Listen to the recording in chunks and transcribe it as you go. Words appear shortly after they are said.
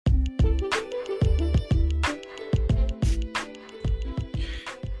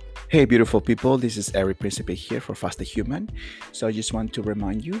Hey, beautiful people, this is Eric Principe here for Faster Human. So, I just want to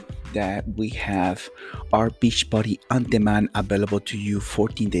remind you that we have our Beachbody on demand available to you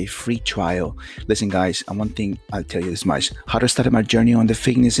 14-day free trial. Listen, guys, and one thing I'll tell you this much how to start my journey on the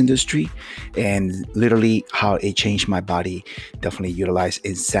fitness industry and literally how it changed my body. Definitely utilize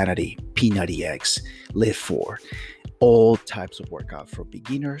Insanity, P90X, Live 4. All types of workout from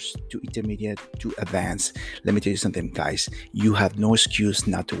beginners to intermediate to advanced. Let me tell you something, guys. You have no excuse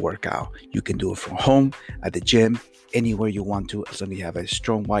not to work out. You can do it from home, at the gym, anywhere you want to, as long as you have a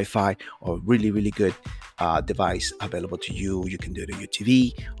strong Wi-Fi or really good device available to you. You can do it on your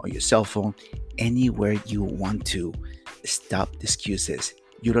TV, on your cell phone, anywhere you want to. Stop the excuses.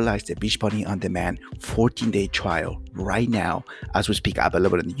 Utilize the Beachbody On Demand 14-day trial right now as we speak,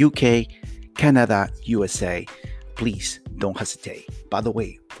 available in the UK, Canada, USA. Please don't hesitate. By the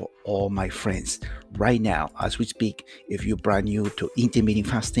way, for all my friends, right now, as we speak, if you're brand new to intermittent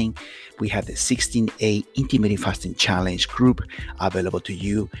fasting, we have the 16-day intermittent fasting challenge group available to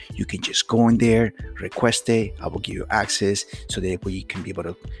you. You can just go in there, request it. I will give you access so that we can be able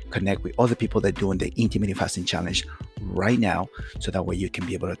to connect with other people that are doing the intermittent fasting challenge right now, so that way you can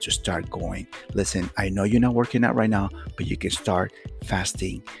be able to start going. Listen, I know you're not working out right now, but you can start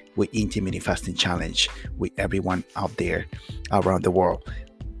fasting with intermittent fasting challenge with everyone out there around the world.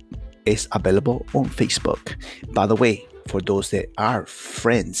 It's available on Facebook. By the way, for those that are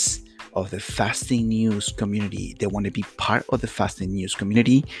friends of the fasting news community, they want to be part of the fasting news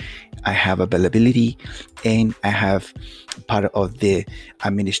community, I have availability and I have part of the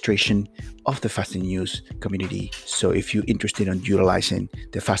administration of the fasting news community. So if you're interested in utilizing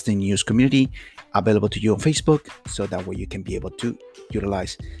the fasting news community, available to you on Facebook, so that way you can be able to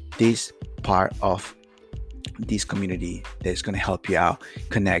utilize this part of this community that's going to help you out,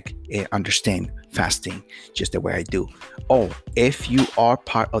 connect, and understand fasting just the way I do. Oh, if you are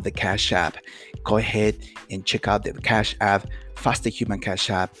part of the Cash App, go ahead and check out the Cash App, Faster Human Cash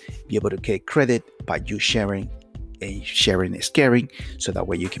App. Be able to get credit by you sharing, and sharing is caring. So that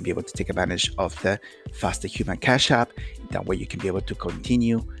way you can be able to take advantage of the Faster Human Cash App. That way you can be able to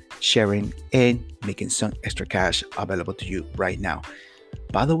continue sharing and making some extra cash available to you right now.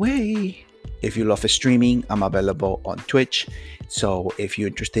 By the way, if you love streaming, I'm available on Twitch. So if you're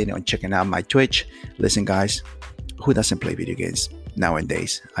interested in checking out my Twitch, listen, guys, who doesn't play video games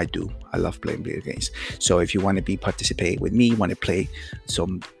nowadays? I do. I love playing video games. So if you want to participate with me, want to play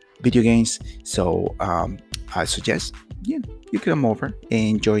some video games, so I suggest, you come over and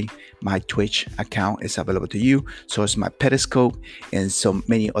enjoy my Twitch account. It's available to you. So it's my Periscope and so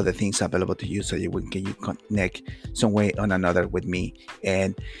many other things available to you, so you can connect some way or another with me.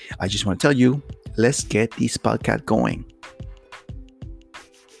 And I just want to tell you, let's get this podcast going.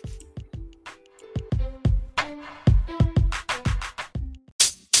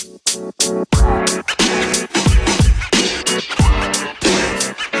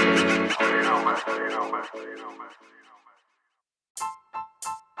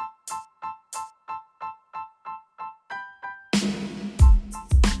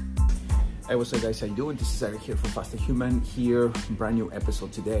 Hey, what's up, guys? How you doing? This is Eric here from Faster Human here, brand new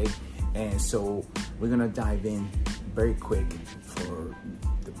episode today. And so we're gonna dive in very quick for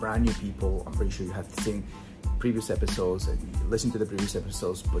the brand new people. I'm pretty sure you have seen previous episodes and listened to the previous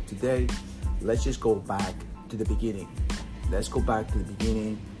episodes, but today let's just go back to the beginning. Let's go back to the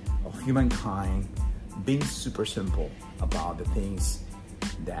beginning of humankind being super simple about the things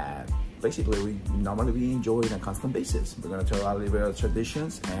that basically we normally enjoy on a constant basis. We're going to tell a little bit of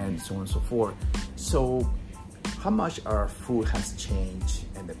traditions and so on and so forth. So how much our food has changed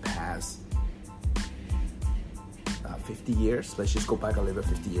in the past 50 years? Let's just go back a little bit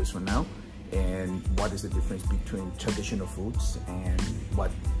 50 years from now. And what is the difference between traditional foods and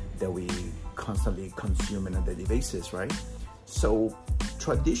what that we constantly consume on a daily basis, right? So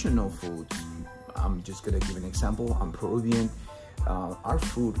traditional foods, I'm just going to give an example. I'm Peruvian. Our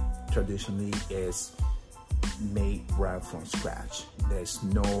food traditionally is made right from scratch. There's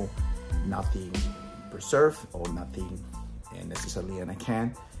nothing preserved or nothing necessarily in a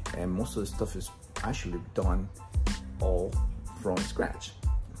can, and most of the stuff is actually done all from scratch.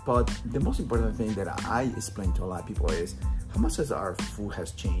 But the most important thing that I explain to a lot of people is how much as our food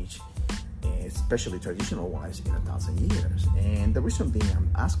has changed, especially traditional wise, in 1,000 years. And the reason being I'm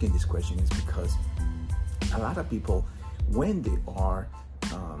asking this question is because a lot of people, when they are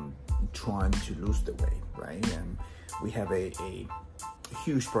trying to lose the weight, right? And we have a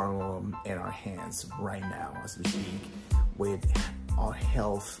huge problem in our hands right now as we speak with our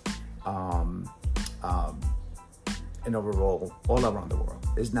health and overall all around the world.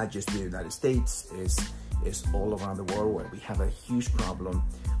 It's not just the United States, it's all around the world where we have a huge problem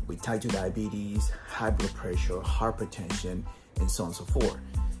with type 2 diabetes, high blood pressure, hypertension, and so on and so forth.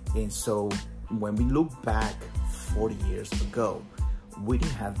 And so when we look back 40 years ago, we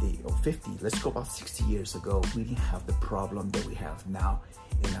didn't have or 50, let's go about 60 years ago, we didn't have the problem that we have now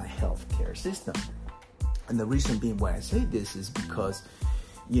in our healthcare system. And the reason being why I say this is because,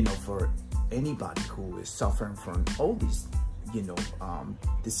 for anybody who is suffering from all these,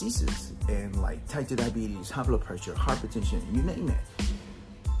 diseases, and like type 2 diabetes, high blood pressure, hypertension, you name it,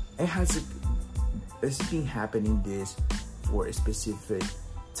 it's been happening this for a specific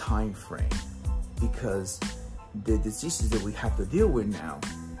time frame, because the diseases that we have to deal with now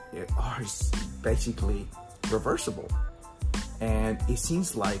are basically reversible. And it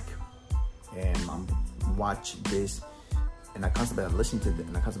seems like, and I'm watch this and I constantly listen to it,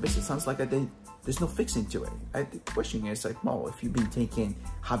 and I constantly, it sounds like there's no fixing to it. The question is like, well, if you've been taking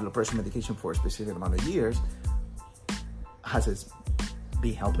high blood pressure medication for a specific amount of years, has it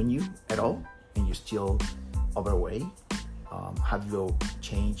been helping you at all? And you're still overweight? Have you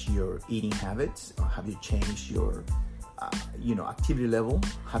changed your eating habits? Or have you changed your, activity level?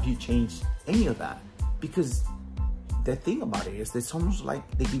 Have you changed any of that? Because the thing about it is, it's almost like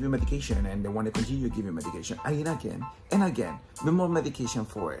they give you medication and they want to continue giving medication again and again, with more medication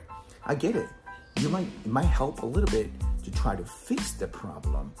for it. I get it. It might help a little bit to try to fix the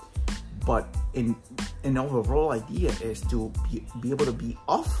problem, but an overall idea is to be able to be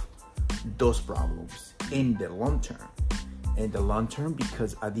off those problems in the long term. In the long term,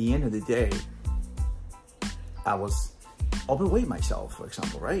 because at the end of the day, I was overweight myself, for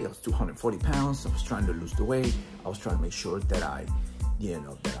example, right? I was 240 pounds. I was trying to lose the weight. I was trying to make sure that I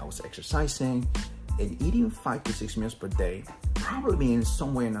was exercising, and eating 5 to 6 meals per day probably in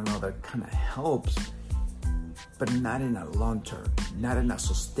some way or another kind of helps, but not in a long term, not in a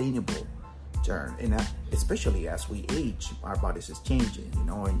sustainable term. And especially as we age, our bodies is changing,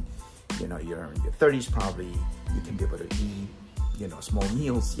 and you're in your 30s, probably you can be able to eat, small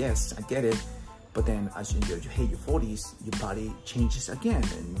meals. Yes, I get it. But then as you hit your 40s, your body changes again.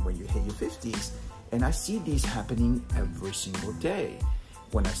 And when you hit your 50s, and I see these happening every single day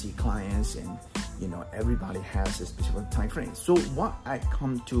when I see clients, and everybody has a specific time frame. So what I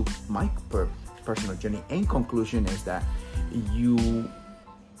come to my personal journey and conclusion is that you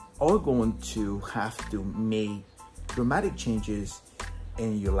are going to have to make dramatic changes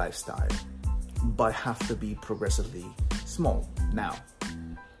in your lifestyle, but have to be progressively small. Now,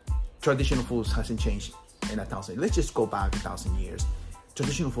 traditional foods hasn't changed in 1,000. Let's just go back 1,000 years.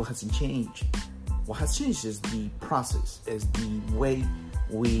 Traditional food hasn't changed. What has changed is the process, is the way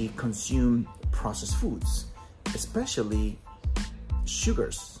we consume processed foods, especially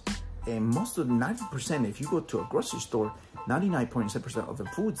sugars. And most of the 90%, if you go to a grocery store, 99.7% of the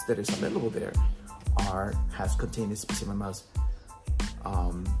foods that is available there has contained specific amounts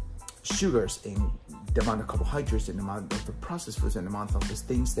sugars, and the amount of carbohydrates, and the amount of the processed foods, and the amount of these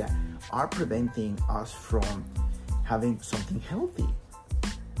things that are preventing us from having something healthy.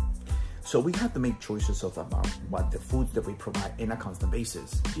 So we have to make choices about what the foods that we provide in a constant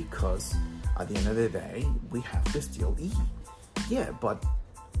basis, because at the end of the day, we have to still eat. Yeah, but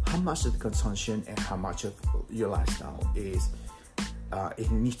how much of the consumption and how much of your lifestyle is,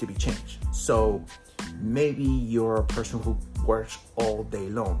 it needs to be changed. So maybe you're a person who works all day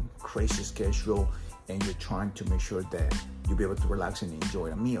long, crazy schedule, and you're trying to make sure that you'll be able to relax and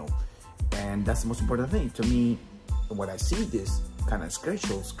enjoy a meal. And that's the most important thing to me. When I see this kind of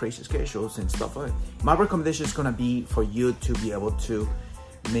schedules, crazy schedules and stuff like that, my recommendation is gonna be for you to be able to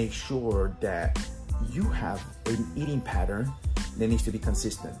make sure that you have an eating pattern that needs to be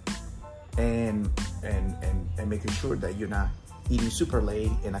consistent, and making sure that you're not eating super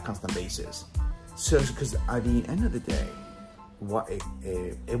late in a constant basis. So, because at the end of the day, what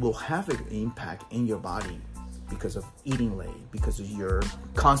it will have an impact in your body because of eating late, because you're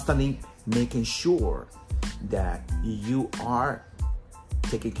constantly making sure that you are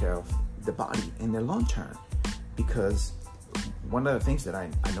taking care of the body in the long term. Because one of the things that I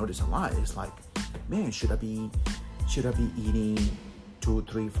notice a lot is like, man, should I be eating 2,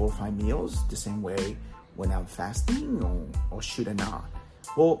 3, 4, 5 meals the same way when I'm fasting, or should I not?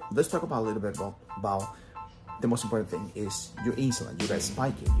 Well, let's talk about a little bit about the most important thing is your insulin. You gotta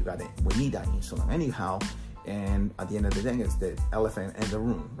spike it. We need that insulin anyhow. And at the end of the day, it's the elephant in the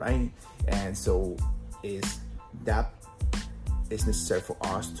room, right? And so it's necessary for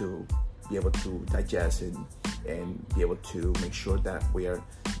us to be able to digest and be able to make sure that we are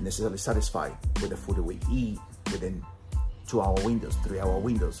necessarily satisfied with the food that we eat within 2-hour windows, 3-hour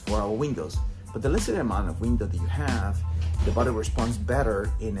windows, 4-hour windows. But the lesser amount of window that you have, the body responds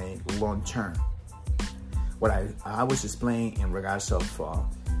better in a long term. What I was explaining in regards of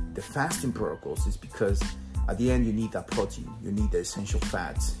the fasting protocols is because at the end you need that protein, you need the essential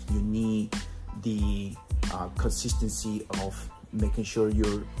fats, you need the consistency of making sure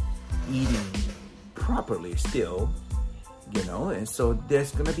you're eating properly still, you know. And so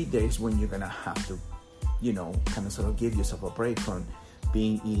there's gonna be days when you're gonna have to, you know, kind of sort of give yourself a break from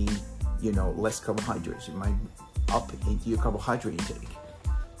eating, you know, less carbohydrates. You might up into your carbohydrate intake.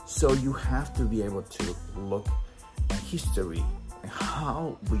 So you have to be able to look at history and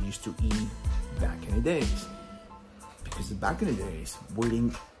how we used to eat back in the days. Because back in the days, we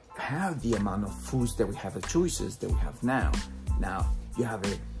didn't have the amount of foods that we have, the choices that we have now. Now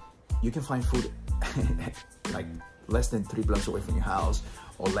you can find food like less than 3 blocks away from your house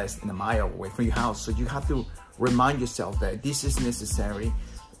or less than a mile away from your house. So you have to remind yourself that this is necessary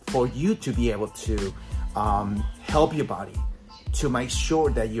for you to be able to help your body, to make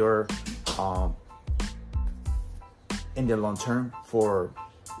sure that you're in the long term for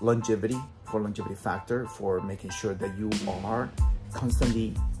longevity factor, for making sure that you are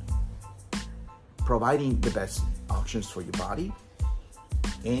constantly providing the best options for your body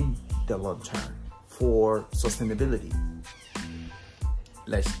in the long term for sustainability.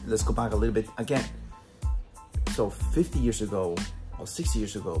 Let's go back a little bit again. So 50 years ago or 60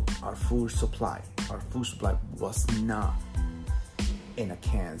 years ago, our food supply was not in a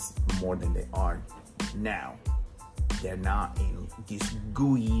cans more than they are now. They're not in this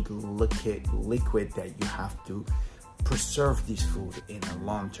gooey liquid that you have to preserve this food in the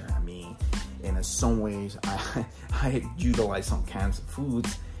long term. I mean, in some ways, I utilize some cans of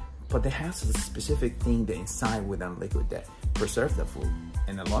foods, but they have a specific thing that inside with them liquid that preserve the food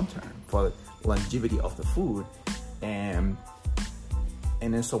in the long term for longevity of the food, and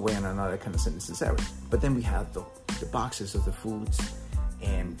in some way and another kind of necessary. But then we have the boxes of the foods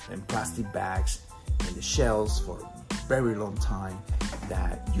and plastic bags and the shells for a very long time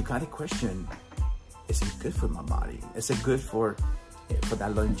that you gotta question, is it good for my body? Is it good for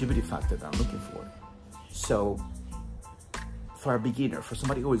that longevity factor that I'm looking for? So for a beginner, for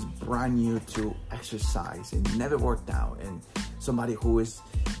somebody who is brand new to exercise and never worked out, and somebody who is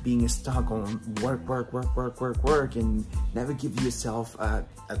being stuck on work and never give yourself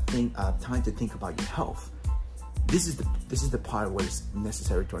time to think about your health, this is the part where it's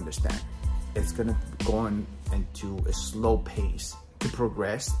necessary to understand. It's gonna go into a slow pace to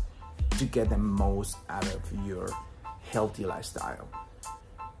progress, to get the most out of your healthy lifestyle.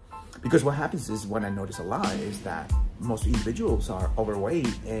 Because what happens is, what I notice a lot is that most individuals are overweight,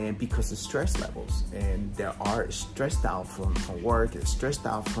 and because of stress levels, and they are stressed out from work, they're stressed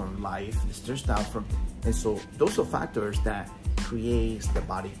out from life, they're stressed out from, and so those are factors that creates the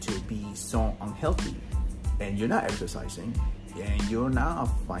body to be so unhealthy. And you're not exercising, and you're not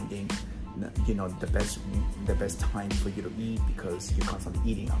finding, you know, the best time for you to eat, because you're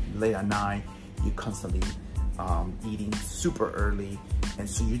constantly eating late at night, you're constantly eating super early, and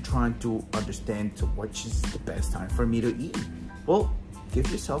so you're trying to understand to which is the best time for me to eat. Well,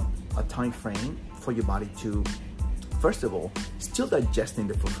 give yourself a time frame for your body to, first of all, still digesting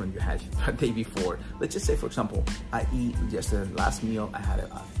the food from you had the day before. Let's just say, for example, I eat yesterday, last meal I had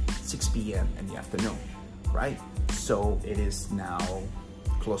at 6 p.m. in the afternoon, right? So it is now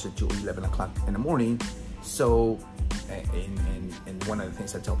closer to 11 o'clock in the morning. So, and one of the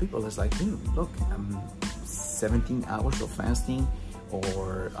things I tell people is like, look, 17 hours of fasting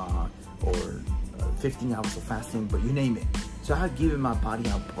or 15 hours of fasting, but you name it. So I have given my body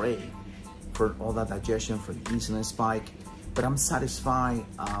a break for all that digestion, for the insulin spike, but I'm satisfied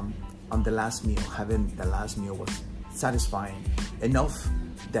on the last meal. Having the last meal was satisfying enough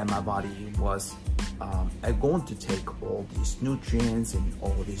that my body was going to take all these nutrients and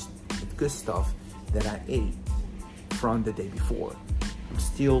all this good stuff that I ate from the day before. I'm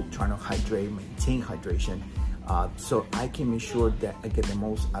still trying to maintain hydration, so I can make sure that I get the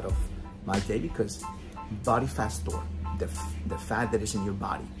most out of my day, because body fat store, the fat that is in your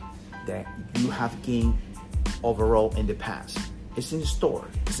body that you have gained overall in the past, it's in store,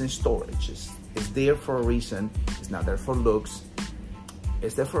 it's in storage, it's there for a reason. It's not there for looks,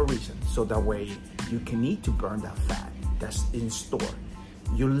 it's there for a reason, so that way you can need to burn that fat that's in store.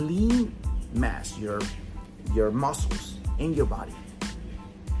 Your lean mass, your muscles in your body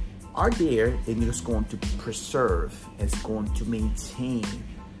are there, and it's going to preserve, it's going to maintain,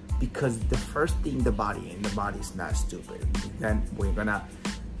 because the first thing the body is not stupid. Then we're gonna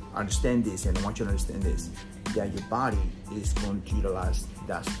understand this, and I want you to understand this, that your body is going to utilize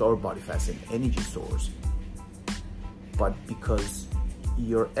that stored body fat and energy source, but because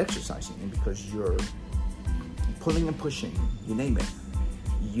you're exercising and because you're pulling and pushing, you name it,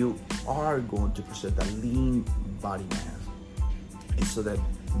 you are going to preserve that lean body mass. And so that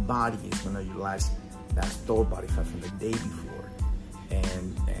body is going to utilize that stored body fat from the day before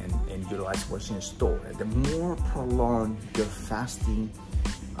and utilize what's in store. And the more prolonged your fasting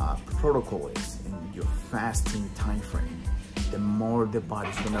protocol is and your fasting time frame, the more the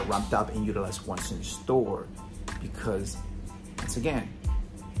body's going to ramp up and utilize what's in store, because once again,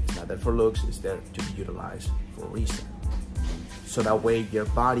 it's not there for looks, it's there to be utilized for a reason. So that way your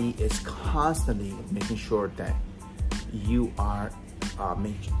body is constantly making sure that you are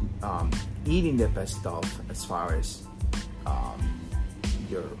eating the best stuff as far as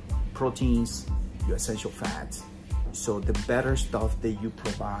your proteins, your essential fats. So the better stuff that you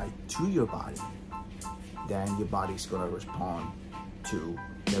provide to your body, then your body is going to respond to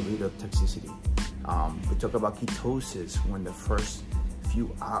get rid of toxicity. We talk about ketosis when the first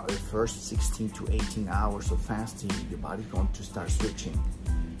few hours, first 16 to 18 hours of fasting, your body's going to start switching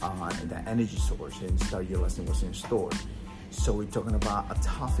the energy source and start utilizing what's in store. So we're talking about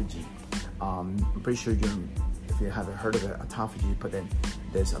autophagy. I'm pretty sure if you haven't heard of it, autophagy, but then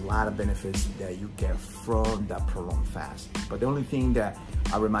there's a lot of benefits that you get from that prolonged fast. But the only thing that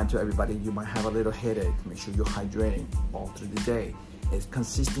I remind to everybody, you might have a little headache, make sure you're hydrating all through the day, is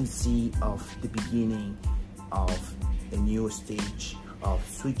consistency of the beginning of a new stage of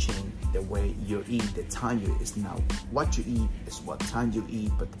switching the way you eat, the time you eat. It's not what you eat, it's what time you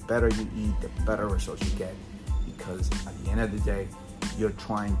eat, but the better you eat, the better results you get, because at the end of the day, you're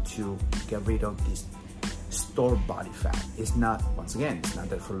trying to get rid of this stored body fat. It's not, once again, it's not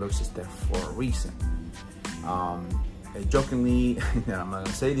there for looks, it's there for a reason. Jokingly, and I'm gonna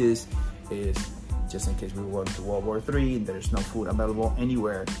say this, is just in case we went to World War III and there's no food available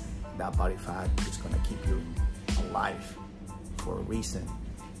anywhere, that body fat is gonna keep you alive for a reason.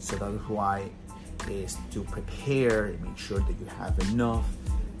 So that's why is to prepare, make sure that you have enough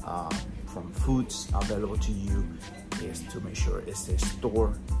from foods available to you, is to make sure it's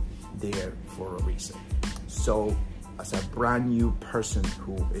stored there for a reason. So as a brand new person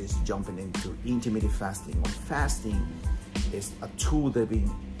who is jumping into intermittent fasting, or fasting is a tool that's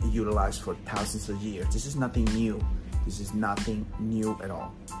been utilized for thousands of years. This is nothing new. This is nothing new at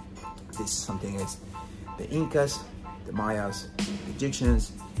all. This is something is the Incas, the Mayas, the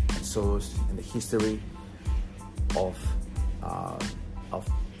Egyptians, and so in the history of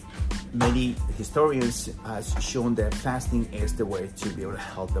many historians has shown that fasting is the way to be able to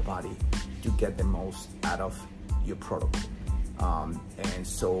help the body to get the most out of your protocol. And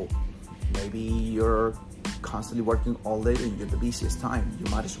so maybe you're constantly working all day and you're the busiest time. You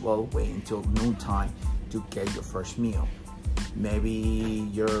might as well wait until noontime to get your first meal. Maybe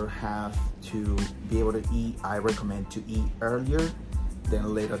you have to be able to eat. I recommend to eat earlier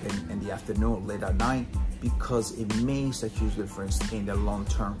than later in the afternoon, late at night, because it makes a huge difference in the long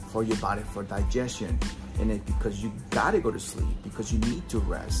term for your body, for digestion. And it's because you gotta go to sleep, because you need to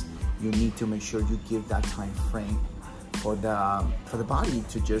rest. You need to make sure you give that time frame for the body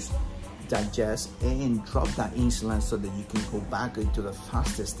to just digest and drop that insulin so that you can go back into the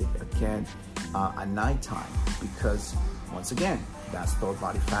fastest state again at nighttime. Because once again, that stored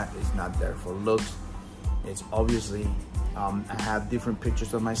body fat is not there for looks. It's obviously, I have different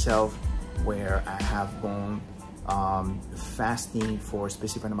pictures of myself where I have gone fasting for a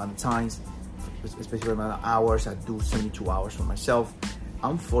specific amount of times, a specific amount of hours. I do 72 hours for myself.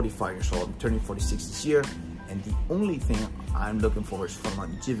 I'm 45 years old, I'm turning 46 this year, and the only thing I'm looking for is for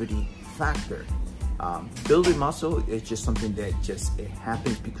longevity factor. Building muscle is just something that it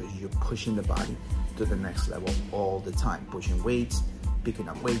happens because you're pushing the body to the next level all the time, pushing weights, picking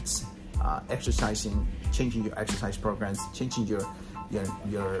up weights, exercising, changing your exercise programs, changing your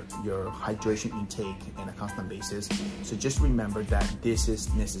hydration intake on a constant basis. So just remember that this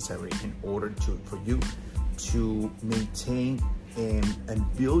is necessary in order for you to maintain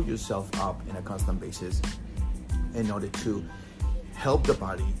and build yourself up in a constant basis, in order to help the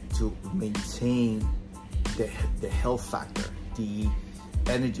body to maintain the health factor, the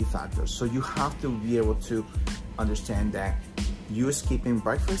energy factor. So you have to be able to understand that you skipping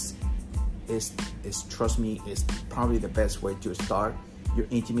breakfast is trust me, is probably the best way to start your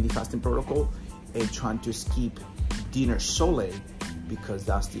intermittent fasting protocol, and trying to skip dinner so late, because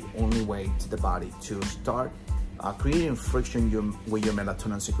that's the only way to the body to start creating friction with your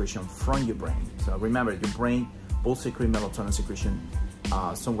melatonin secretion from your brain. So remember, your brain will secrete melatonin secretion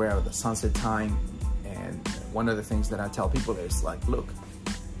somewhere at the sunset time. And one of the things that I tell people is like, look,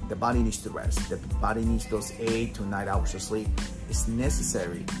 the body needs to rest. The body needs those 8 to 9 hours of sleep. It's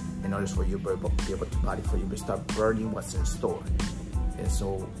necessary in order for you to be able to start burning what's in store. And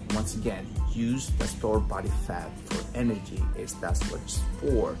so once again, use the stored body fat for energy. That's what it's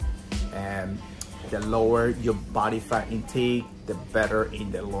for. And The lower your body fat intake, the better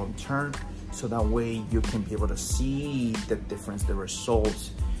in the long term. So that way you can be able to see the difference, the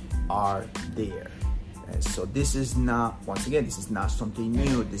results are there. And so this is not, once again, this is not something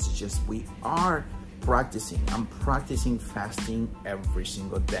new. This is just, we are practicing. I'm practicing fasting every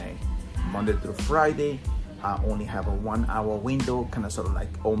single day, Monday through Friday. I only have a 1 hour window, kind of sort of like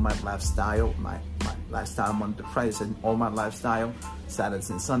all my lifestyle. My lifestyle Monday through Friday is all my lifestyle.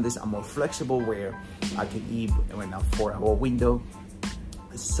 Saturdays and Sundays, I'm more flexible where I can eat in a 4 hour window.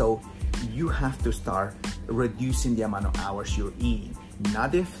 So you have to start reducing the amount of hours you're eating.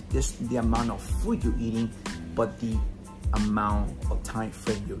 Not just the amount of food you're eating, but the amount of time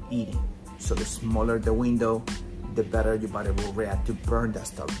frame you're eating. So the smaller the window, the better your body will react to burn that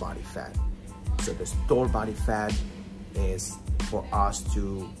stored body fat. So the stored body fat is for us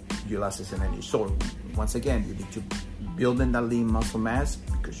to utilize as an energy. So once again, you need to build in that lean muscle mass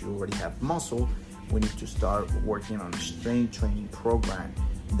because you already have muscle. We need to start working on a strength training program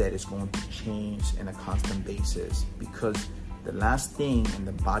that is going to change on a constant basis, because the last thing, and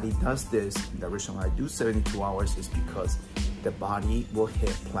the body does this, the reason why I do 72 hours is because the body will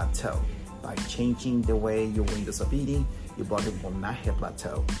hit plateau. By changing the way your windows of eating, your body will not hit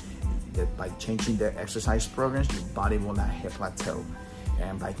plateau. By changing the exercise programs, your body will not hit plateau.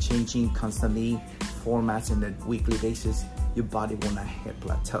 And by changing constantly formats on a weekly basis, your body will not hit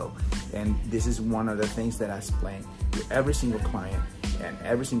plateau. And this is one of the things that I explain to every single client and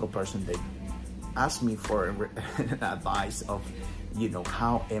every single person that asks me for advice of, you know,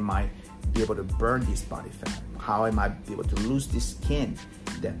 how am I be able to burn this body fat? How am I be able to lose this skin?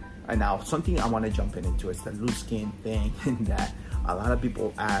 And now something I want to jump into is the loose skin thing that a lot of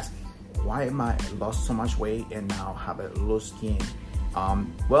people ask, why am I lost so much weight and now have a loose skin?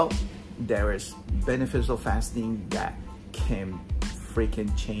 Well, there is benefits of fasting that can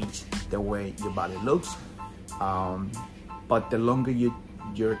freaking change the way your body looks. But the longer you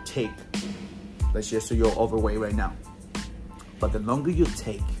take, let's just say you're overweight right now, but the longer you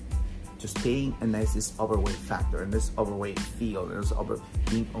take to stay in this overweight factor, in this overweight field, in this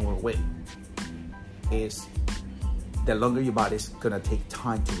being overweight, is the longer your body's gonna take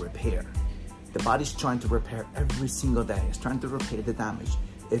time to repair. The body's trying to repair every single day. It's trying to repair the damage.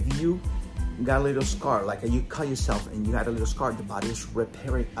 If you got a little scar, like you cut yourself and you had a little scar, the body is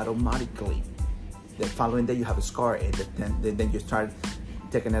repairing automatically. The following day you have a scar, and then you start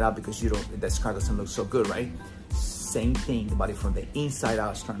taking it out because the scar doesn't look so good, right? Same thing, the body from the inside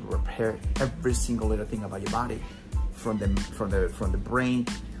out is trying to repair every single little thing about your body, from the brain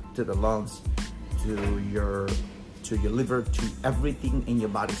to the lungs to your liver, to everything in your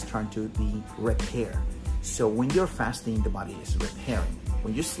body is trying to be repaired. So when you're fasting, the body is repairing.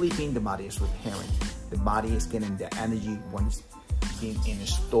 When you're sleeping, the body is repairing. The body is getting the energy when it's being in a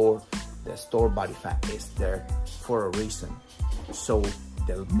store. The stored body fat is there for a reason. So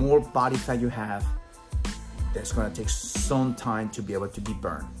the more body fat you have, that's gonna take some time to be able to be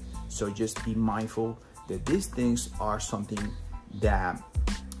burned. So just be mindful that these things are something that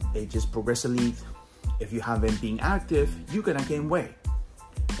it just progressively, if you haven't been active, you're gonna gain weight.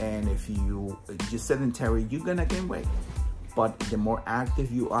 And if you just sedentary, you're gonna gain weight. But the more active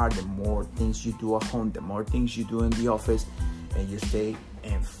you are, the more things you do at home, the more things you do in the office, and you stay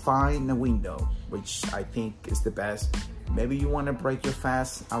and find a window, which I think is the best. Maybe you wanna break your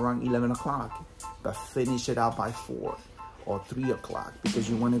fast around 11 o'clock, but finish it out by 4 or 3 o'clock because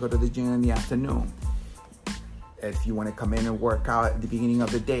you wanna go to the gym in the afternoon. If you wanna come in and work out at the beginning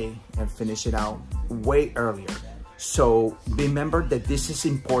of the day and finish it out way earlier. So remember that this is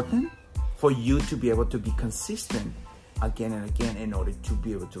important for you to be able to be consistent again and again in order to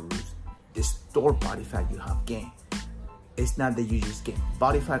be able to lose the stored body fat you have gained. It's not that you just gain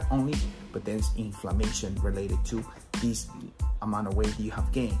body fat only, but then it's inflammation related to this amount of weight you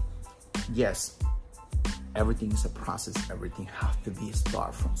have gained. Yes, everything is a process. Everything has to be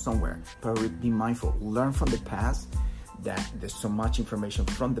started from somewhere. But be mindful. Learn from the past that there's so much information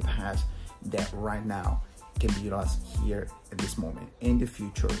from the past that right now can be utilized here at this moment, in the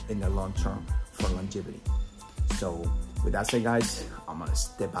future, in the long term for longevity. So with that said, guys, I'm gonna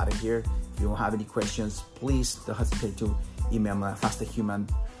step out of here. If you don't have any questions, please don't hesitate to email me at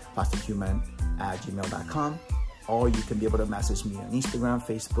fasterhuman@gmail.com, or you can be able to message me on Instagram,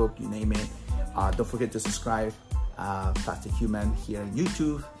 Facebook, you name it. Don't forget to subscribe, Faster Human here on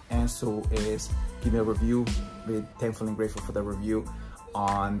YouTube, and so is give me a review. We're thankful and grateful for the review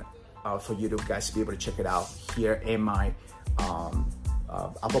on for you to guys to be able to check it out here in my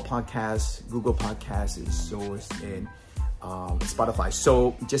Apple Podcasts, Google Podcasts, and so is in Spotify.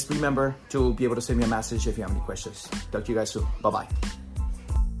 So just remember to be able to send me a message if you have any questions. Talk to you guys soon. Bye-bye.